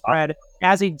against the spread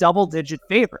as a double-digit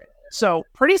favorite. So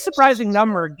pretty surprising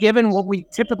number given what we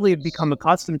typically have become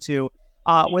accustomed to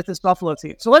with this Buffalo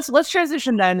team. So let's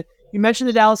transition then. You mentioned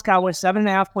the Dallas Cowboys,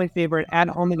 7.5-point favorite at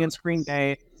home against Green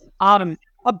Bay.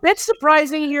 A bit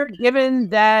surprising here given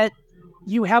that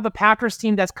you have a Packers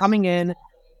team that's coming in,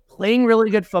 playing really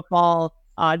good football.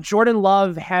 Jordan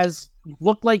Love has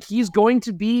looked like he's going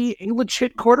to be a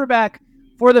legit quarterback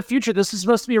for the future. This is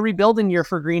supposed to be a rebuilding year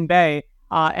for Green Bay,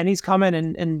 and he's come in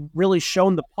and really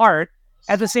shown the part.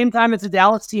 At the same time, it's a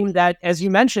Dallas team that, as you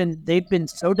mentioned, they've been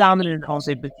so dominant at home.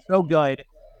 They've been so good.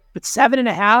 But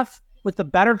 7.5 with the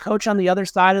better coach on the other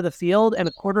side of the field and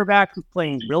a quarterback who's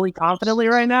playing really confidently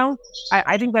right now,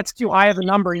 I think that's too high of a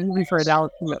number, even for a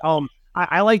Dallas team at home.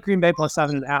 I like Green Bay plus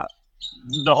 7.5.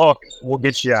 The hook will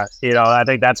get you. I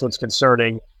think that's what's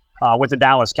concerning with the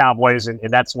Dallas Cowboys, and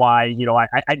that's why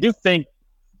I do think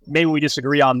maybe we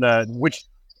disagree on which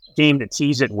game to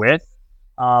tease it with.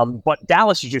 But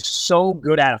Dallas is just so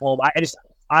good at home.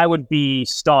 I would be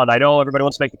stunned. I know everybody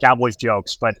wants to make the Cowboys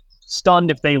jokes, but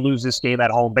stunned if they lose this game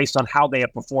at home based on how they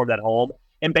have performed at home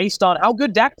and based on how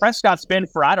good Dak Prescott's been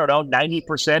for, 90%,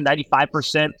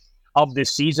 95% of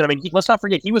this season. I mean, let's not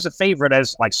forget, he was a favorite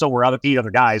so were eight other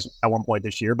guys at one point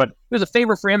this year, but he was a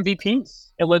favorite for MVP,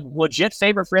 a legit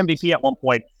favorite for MVP at one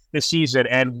point this season.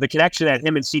 And the connection that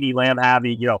him and CeeDee Lamb have,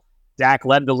 Dak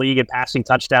led the league in passing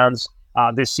touchdowns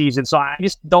this season. So I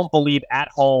just don't believe at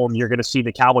home you're going to see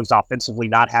the Cowboys offensively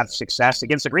not have success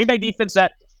against the Green Bay defense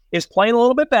that is playing a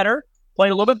little bit better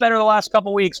the last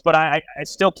couple weeks, but I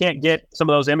still can't get some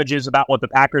of those images about what the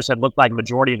Packers had looked like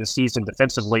majority of the season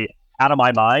defensively out of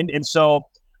my mind. And so,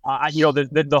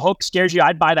 the hook scares you.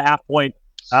 I'd buy the half point.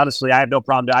 Honestly, I have no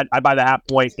problem. I'd buy the half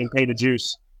point and pay the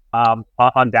juice on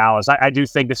Dallas. I do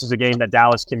think this is a game that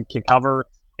Dallas can cover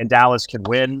and Dallas can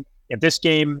win. If this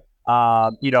game,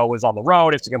 was on the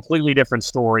road, it's a completely different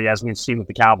story as we've seen with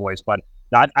the Cowboys. But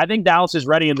I think Dallas is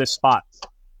ready in this spot.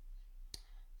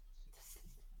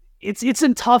 It's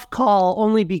a tough call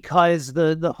only because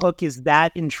the hook is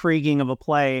that intriguing of a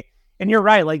play. And you're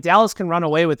right, like Dallas can run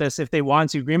away with this if they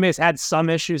want to. Green Bay's had some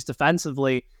issues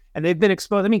defensively, and they've been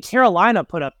exposed. I mean, Carolina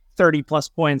put up 30-plus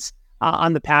points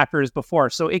on the Packers before,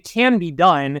 so it can be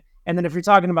done. And then if you're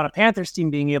talking about a Panthers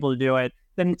team being able to do it,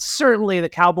 then certainly the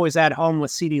Cowboys at home with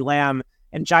CeeDee Lamb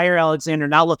and Jair Alexander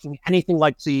not looking anything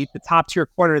like the top-tier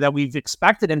corner that we've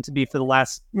expected him to be for the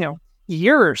last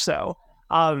year or so.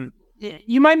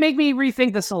 You might make me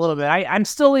rethink this a little bit. I'm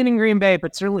still leaning Green Bay,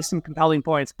 but certainly some compelling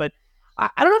points. But I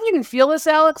don't know if you can feel this,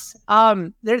 Alex.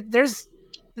 There's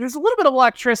a little bit of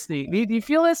electricity. Do you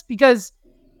feel this? Because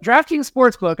DraftKings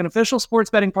Sportsbook, an official sports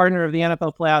betting partner of the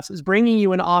NFL playoffs, is bringing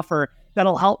you an offer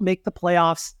that'll help make the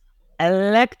playoffs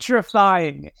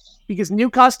electrifying. Because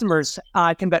new customers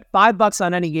can bet $5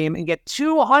 on any game and get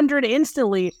 $200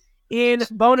 instantly in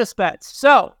bonus bets.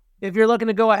 So if you're looking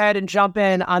to go ahead and jump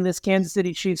in on this Kansas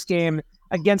City Chiefs game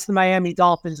against the Miami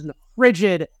Dolphins in the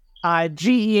frigid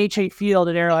GEHA field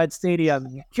at Arrowhead Stadium,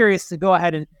 you're curious to go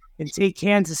ahead and take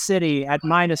Kansas City at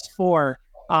 -4,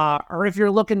 or if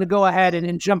you're looking to go ahead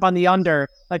and jump on the under,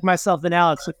 like myself and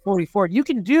Alex at 44, you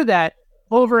can do that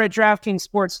over at DraftKings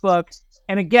Sportsbook.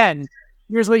 And again,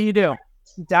 here's what you do.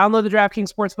 Download the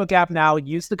DraftKings Sportsbook app now.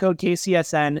 Use the code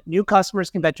KCSN. New customers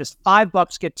can bet just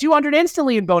 $5, get $200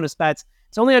 instantly in bonus bets.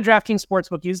 It's only on DraftKings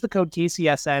Sportsbook. Use the code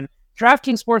KCSN.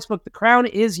 DraftKings Sportsbook, the crown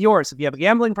is yours. If you have a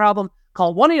gambling problem,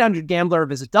 call 1-800-GAMBLER or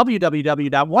visit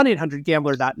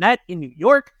www.1800gambler.net in New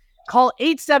York. Call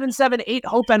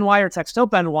 877-8-HOPE-NY or text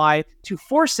HOPE-NY to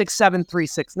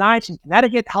 467-369. In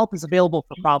Connecticut, help is available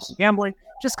for problem gambling.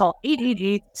 Just call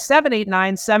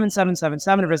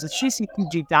 888-789-7777 or visit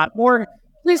ccpg.org.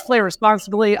 Please play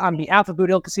responsibly on behalf of Boot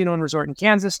Hill Casino and Resort in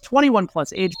Kansas. 21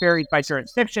 plus, age varied by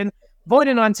jurisdiction. Void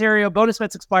in Ontario. Bonus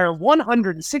bets expire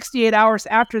 168 hours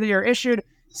after they are issued.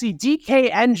 See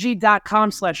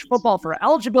dkng.com/football for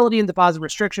eligibility and deposit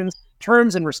restrictions,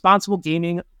 terms, and responsible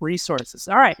gaming resources.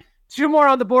 All right, 2 more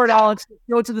on the board, Alex. Let's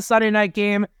go to the Sunday night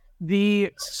game,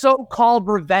 the so-called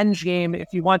revenge game, if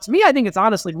you want. To me, I think it's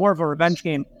honestly more of a revenge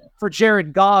game for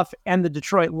Jared Goff and the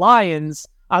Detroit Lions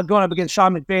going up against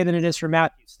Sean McVay than it is for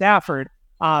Matthew Stafford.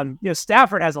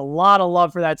 Stafford has a lot of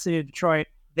love for that city of Detroit.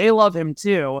 They love him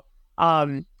too.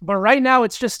 But right now,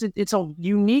 it's a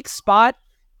unique spot.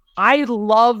 I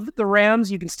love the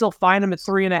Rams. You can still find them at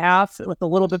 3.5 with a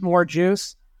little bit more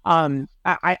juice.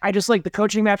 I just like the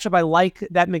coaching matchup. I like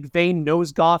that McVay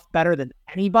knows Goff better than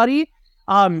anybody.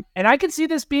 And I can see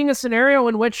this being a scenario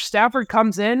in which Stafford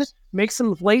comes in, makes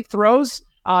some late throws.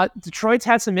 Detroit's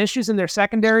had some issues in their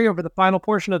secondary over the final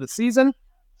portion of the season.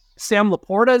 Sam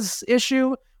Laporta's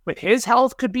issue with his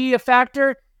health could be a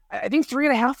factor. I think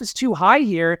 3.5 is too high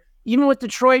here, even with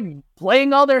Detroit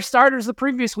playing all their starters the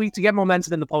previous week to get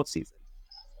momentum in the postseason.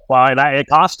 Well, and it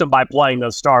cost him by playing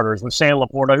those starters with Sam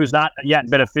Laporta, who's not yet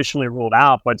been officially ruled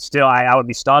out, but still, I would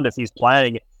be stunned if he's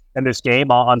playing in this game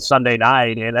on Sunday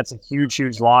night, and that's a huge,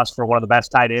 huge loss for one of the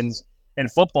best tight ends in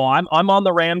football. I'm on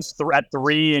the Rams at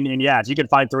 3, and yeah, if you can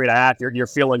find 3.5, you're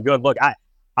feeling good. Look,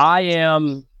 I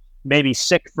am maybe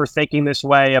sick for thinking this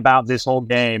way about this whole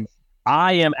game.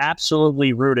 I am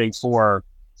absolutely rooting for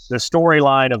the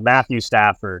storyline of Matthew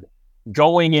Stafford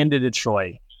going into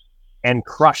Detroit and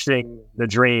crushing the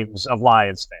dreams of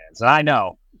Lions fans. And I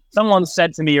know someone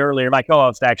said to me earlier, my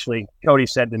co-host actually, Cody,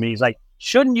 said to me, he's like,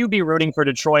 shouldn't you be rooting for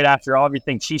Detroit after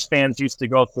everything Chiefs fans used to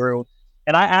go through?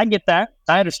 And I get that.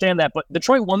 I understand that. But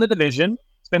Detroit won the division.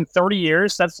 It's been 30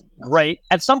 years. That's great.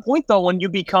 At some point, though, when you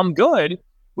become good,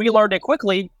 we learned it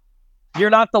quickly,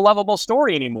 you're not the lovable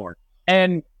story anymore.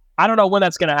 And I don't know when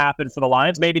that's going to happen for the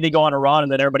Lions. Maybe they go on a run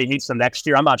and then everybody hates them next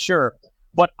year. I'm not sure.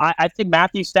 But I think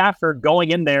Matthew Stafford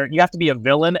going in there, you have to be a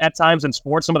villain at times in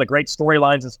sports. Some of the great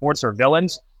storylines in sports are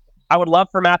villains. I would love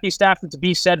for Matthew Stafford to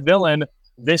be said villain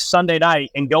this Sunday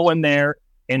night and go in there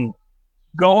and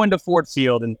go into Ford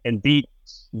Field and beat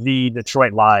the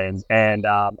Detroit Lions. And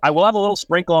I will have a little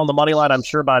sprinkle on the money line, I'm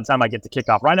sure, by the time I get to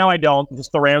kickoff. Right now, I don't.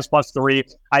 Just the Rams plus 3.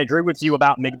 I agree with you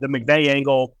about the McVay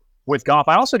angle with Goff.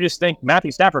 I also just think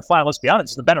Matthew Stafford, flat, let's be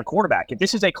honest, is the better quarterback. If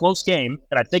this is a close game,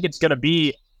 and I think it's going to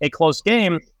be a close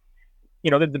game,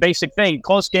 the basic thing,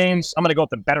 close games, I'm going to go with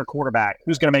the better quarterback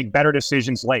who's going to make better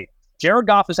decisions late. Jared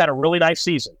Goff has had a really nice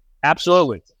season.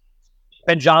 Absolutely.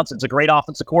 Ben Johnson's a great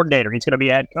offensive coordinator. He's going to be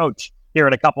a head coach here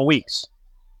in a couple weeks.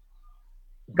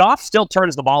 Goff still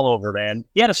turns the ball over, man.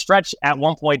 He had a stretch at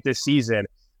one point this season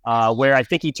where I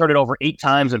think he turned it over 8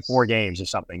 times in 4 games or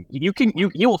something.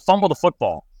 He will fumble the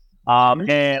football.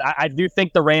 And I do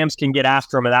think the Rams can get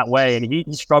after him in that way, and he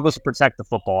struggles to protect the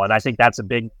football, and I think that's a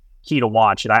big key to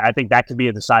watch, and I think that could be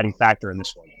a deciding factor in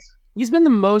this one. He's been the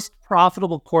most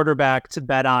profitable quarterback to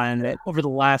bet on over the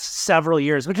last several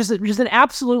years, which is an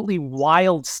absolutely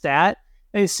wild stat.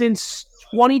 And since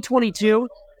 2022,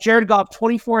 Jared Goff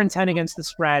 24-10 against the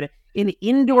spread in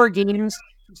indoor games,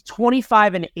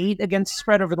 25-8 against the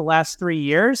spread over the last 3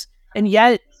 years, and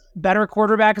yet better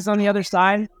quarterback is on the other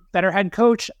side. Better head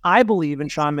coach, I believe, in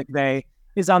Sean McVay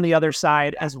is on the other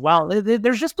side as well.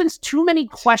 There's just been too many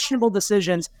questionable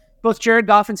decisions, both Jared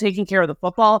Goff in taking care of the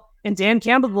football and Dan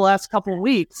Campbell the last couple of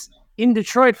weeks in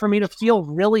Detroit for me to feel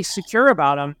really secure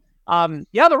about him.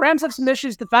 The Rams have some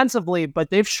issues defensively,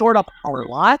 but they've shored up a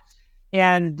lot,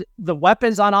 and the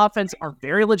weapons on offense are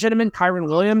very legitimate. Kyron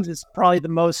Williams is probably the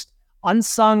most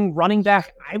unsung running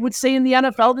back, I would say, in the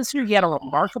NFL this year. He had a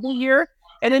remarkable year.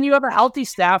 And then you have a healthy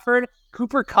Stafford,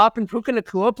 Cooper Kupp, and Puka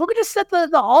Nacua. Puka just set the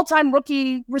all-time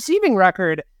rookie receiving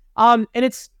record, and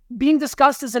it's being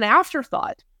discussed as an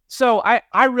afterthought. So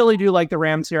I really do like the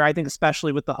Rams here. I think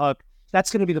especially with the hook,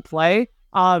 that's going to be the play.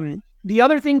 The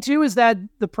other thing, too, is that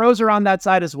the pros are on that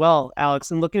side as well,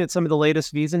 Alex. And looking at some of the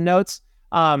latest Visa notes,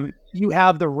 you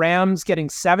have the Rams getting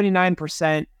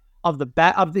 79% of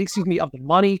the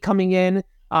money coming in,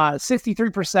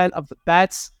 63% of the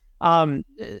bets.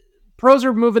 Pros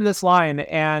are moving this line,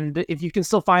 and if you can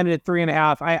still find it at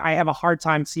 3.5, I have a hard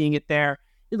time seeing it there.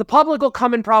 The public will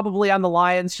come in probably on the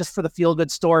Lions just for the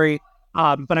feel-good story,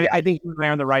 but I think we're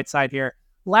on the right side here.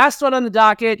 Last one on the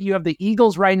docket, you have the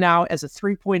Eagles right now as a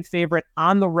 3-point favorite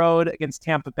on the road against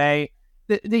Tampa Bay.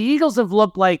 The Eagles have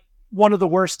looked like one of the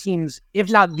worst teams,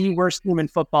 if not the worst team in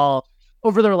football,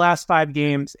 over their last 5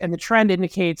 games, and the trend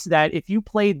indicates that if you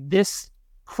play this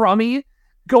crummy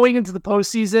going into the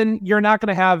postseason, you're not going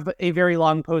to have a very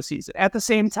long postseason. At the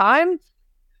same time,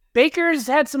 Baker's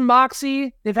had some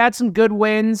moxie. They've had some good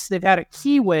wins. They've had a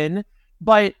key win,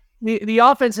 but the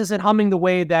offense isn't humming the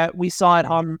way that we saw it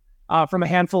hum from a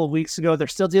handful of weeks ago. They're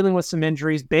still dealing with some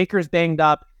injuries. Baker's banged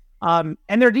up, and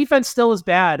their defense still is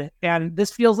bad. And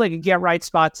this feels like a get-right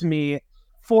spot to me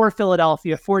for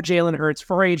Philadelphia, for Jalen Hurts,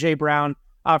 for A.J. Brown,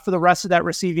 for the rest of that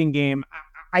receiving game.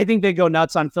 I think they go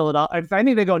nuts on Philadelphia. I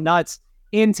think they go nuts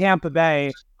in Tampa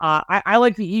Bay. I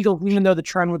like the Eagles, even though the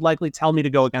trend would likely tell me to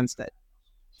go against it.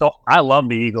 So I love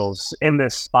the Eagles in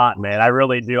this spot, man. I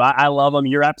really do. I love them.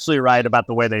 You're absolutely right about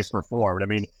the way they performed. I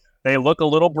mean, they look a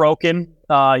little broken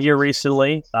here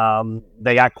recently.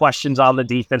 They got questions on the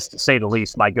defense, to say the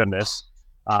least. My goodness.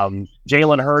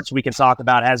 Jalen Hurts, we can talk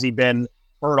about. Has he been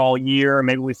hurt all year?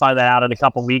 Maybe we find that out in a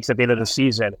couple weeks at the end of the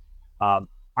season.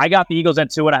 I got the Eagles at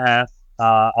 2.5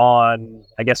 on,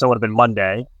 I guess it would have been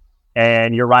Monday.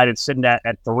 And you're right, it's sitting at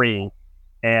 3.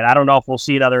 And I don't know if we'll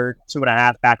see another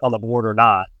 2.5 back on the board or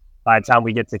not by the time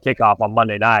we get to kickoff on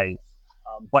Monday night.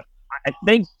 But I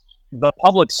think the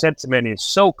public sentiment is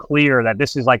so clear that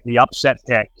this is like the upset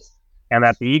pick and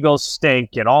that the Eagles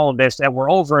stink and all of this, and we're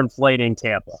overinflating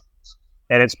Tampa.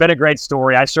 And it's been a great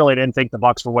story. I certainly didn't think the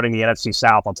Bucs were winning the NFC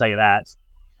South, I'll tell you that.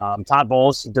 Todd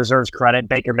Bowles deserves credit.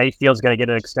 Baker Mayfield's going to get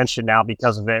an extension now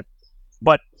because of it.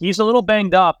 But he's a little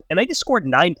banged up, and they just scored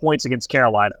 9 points against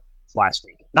Carolina last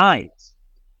week. 9.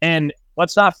 And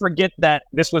let's not forget that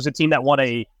this was a team that won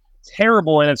a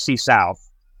terrible NFC South.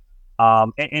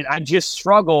 And I just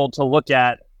struggle to look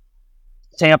at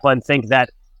Tampa and think that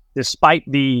despite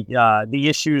the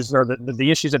issues or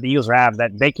the issues that the Eagles have,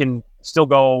 that they can still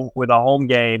go with a home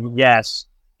game, yes,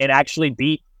 and actually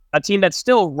beat a team that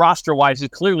still roster-wise is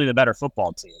clearly the better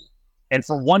football team. And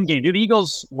for one game, do the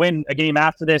Eagles win a game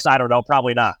after this? I don't know,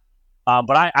 probably not.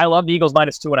 But I love the Eagles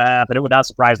minus 2.5, and it would not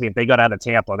surprise me if they go down to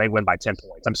Tampa and they win by 10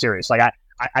 points. I'm serious. Like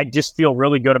I just feel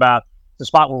really good about the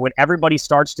spot where when everybody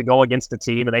starts to go against the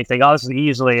team and they think, oh, this is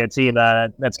easily a team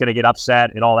that's going to get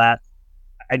upset and all that.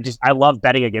 I love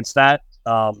betting against that.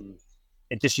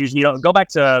 It just usually, go back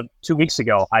to 2 weeks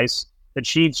ago, Ice. The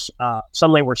Chiefs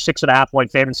suddenly were 6.5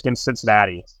 point favorites against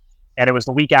Cincinnati. And it was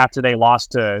the week after they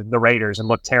lost to the Raiders and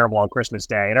looked terrible on Christmas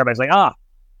Day. And everybody's like,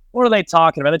 what are they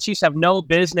talking about? The Chiefs have no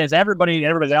business. Everybody's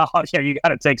like, oh, yeah, you got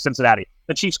to take Cincinnati.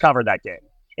 The Chiefs covered that game.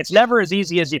 It's never as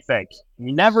easy as you think.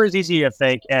 Never as easy as you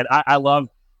think. And I love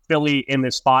Philly in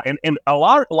this spot. And a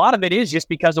lot of it is just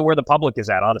because of where the public is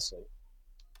at, honestly.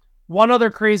 One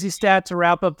other crazy stat to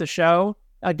wrap up the show.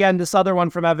 Again, this other one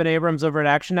from Evan Abrams over at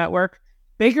Action Network.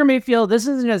 Baker Mayfield, this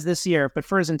isn't as this year, but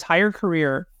for his entire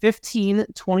career, 15,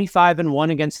 25, and 1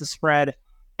 against the spread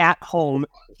at home.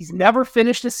 He's never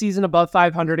finished a season above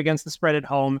 500 against the spread at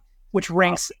home, which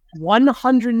ranks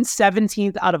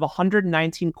 117th out of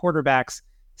 119 quarterbacks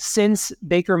since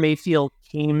Baker Mayfield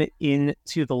came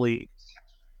into the league.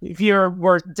 If you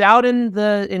were doubting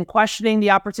and questioning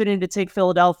the opportunity to take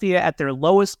Philadelphia at their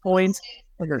lowest point,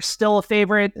 and they're still a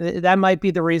favorite, that might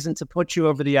be the reason to put you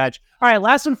over the edge. All right,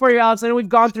 last one for you, Alex. I know we've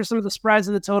gone through some of the spreads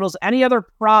and the totals. Any other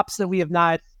props that we have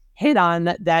not hit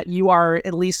on that you are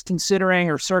at least considering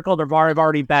or circled or have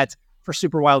already bet for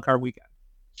Super Wildcard Weekend?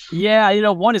 Yeah,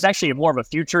 one is actually more of a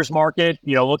futures market,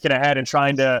 looking ahead and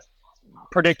trying to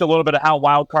predict a little bit of how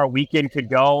Wildcard Weekend could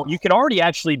go. You can already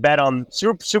actually bet on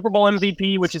Super Bowl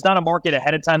MVP, which is not a market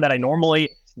ahead of time that I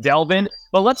normally delve in.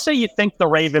 But let's say you think the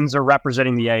Ravens are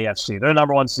representing the AFC. They're the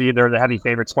number one seed. They're the heavy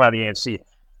favorites to win the AFC.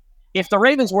 If the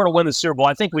Ravens were to win the Super Bowl,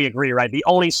 I think we agree, right? The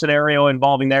only scenario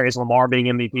involving there is Lamar being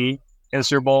MVP in the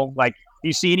Super Bowl. Like, do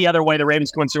you see any other way the Ravens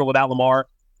can win Super Bowl without Lamar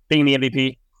being the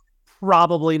MVP?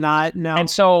 Probably not, no. And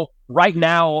so right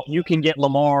now you can get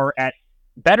Lamar at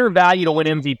better value to win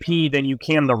MVP than you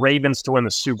can the Ravens to win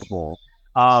the Super Bowl.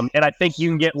 And I think you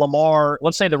can get Lamar,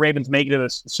 let's say the Ravens make it to the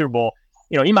Super Bowl,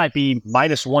 he might be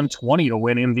minus 120 to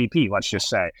win MVP, let's just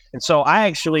say. And so I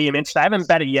actually am interested. I haven't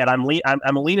bet it yet. I'm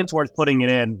leaning towards putting it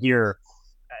in here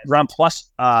around plus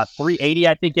 380,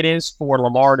 I think it is, for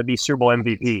Lamar to be Super Bowl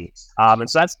MVP. And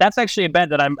so that's actually a bet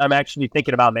that I'm actually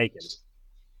thinking about making.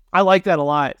 I like that a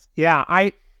lot. Yeah,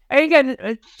 I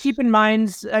again, keep in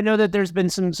mind, I know that there's been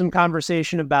some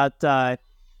conversation about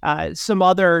some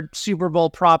other Super Bowl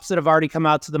props that have already come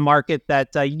out to the market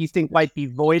that you think might be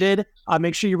voided.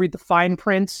 Make sure you read the fine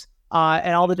print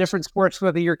and all the different sports,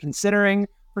 whether you're considering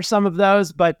for some of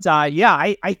those. But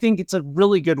I think it's a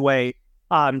really good way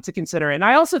to consider. And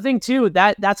I also think, too,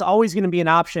 that's always going to be an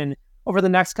option over the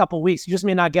next couple of weeks. You just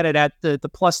may not get it at the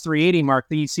plus 380 mark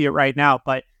that you see it right now.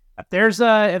 But if there's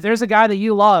a guy that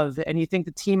you love and you think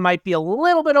the team might be a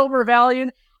little bit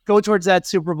overvalued, go towards that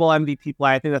Super Bowl MVP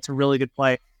play. I think that's a really good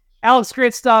play. Alex,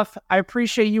 great stuff. I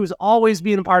appreciate you as always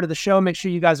being a part of the show. Make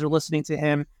sure you guys are listening to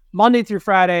him Monday through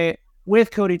Friday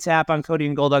with Cody Tapp on Cody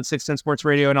and Gold on 610 Sports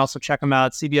Radio, and also check him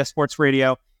out CBS Sports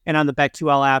Radio and on the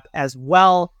BetQL app as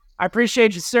well. I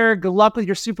appreciate you, sir. Good luck with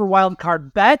your super wild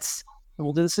card bets, and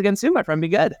we'll do this again soon, my friend. Be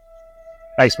good.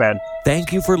 Thanks, man.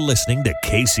 Thank you for listening to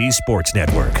KC Sports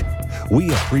Network.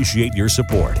 We appreciate your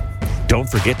support. Don't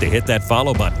forget to hit that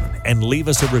follow button and leave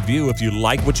us a review if you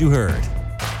like what you heard.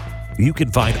 You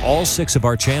can find all 6 of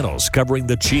our channels covering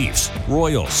the Chiefs,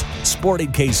 Royals,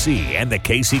 Sporting KC, and the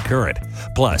KC Current,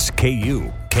 plus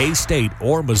KU, K-State,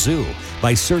 or Mizzou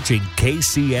by searching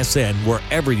KCSN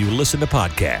wherever you listen to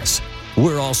podcasts.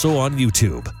 We're also on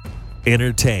YouTube.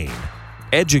 Entertain,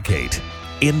 educate,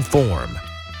 inform.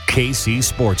 KC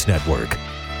Sports Network.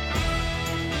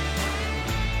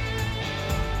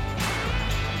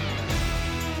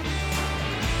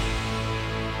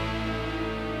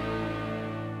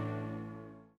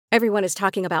 Everyone is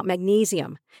talking about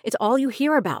magnesium. It's all you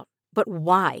hear about. But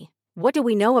why? What do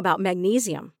we know about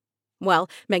magnesium? Well,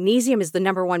 magnesium is the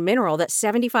number one mineral that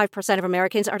 75% of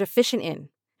Americans are deficient in.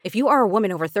 If you are a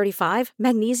woman over 35,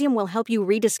 magnesium will help you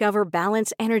rediscover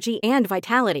balance, energy, and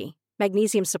vitality.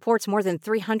 Magnesium supports more than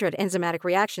 300 enzymatic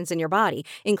reactions in your body,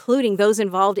 including those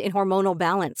involved in hormonal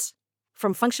balance.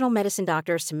 From functional medicine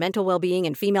doctors to mental well-being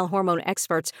and female hormone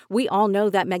experts, we all know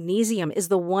that magnesium is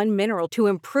the one mineral to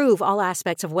improve all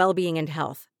aspects of well-being and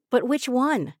health. But which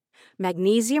one?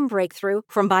 Magnesium Breakthrough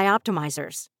from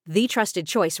Bioptimizers, the trusted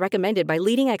choice recommended by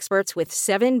leading experts with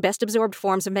 7 best-absorbed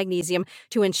forms of magnesium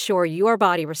to ensure your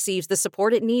body receives the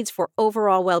support it needs for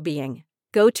overall well-being.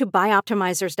 Go to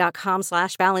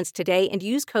bioptimizers.com/balance today and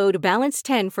use code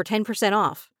BALANCE10 for 10%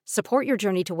 off. Support your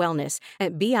journey to wellness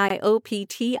at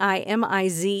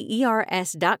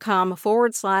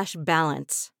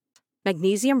bioptimizers.com/balance.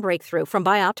 Magnesium Breakthrough from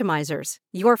Bioptimizers,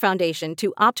 your foundation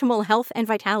to optimal health and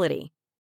vitality.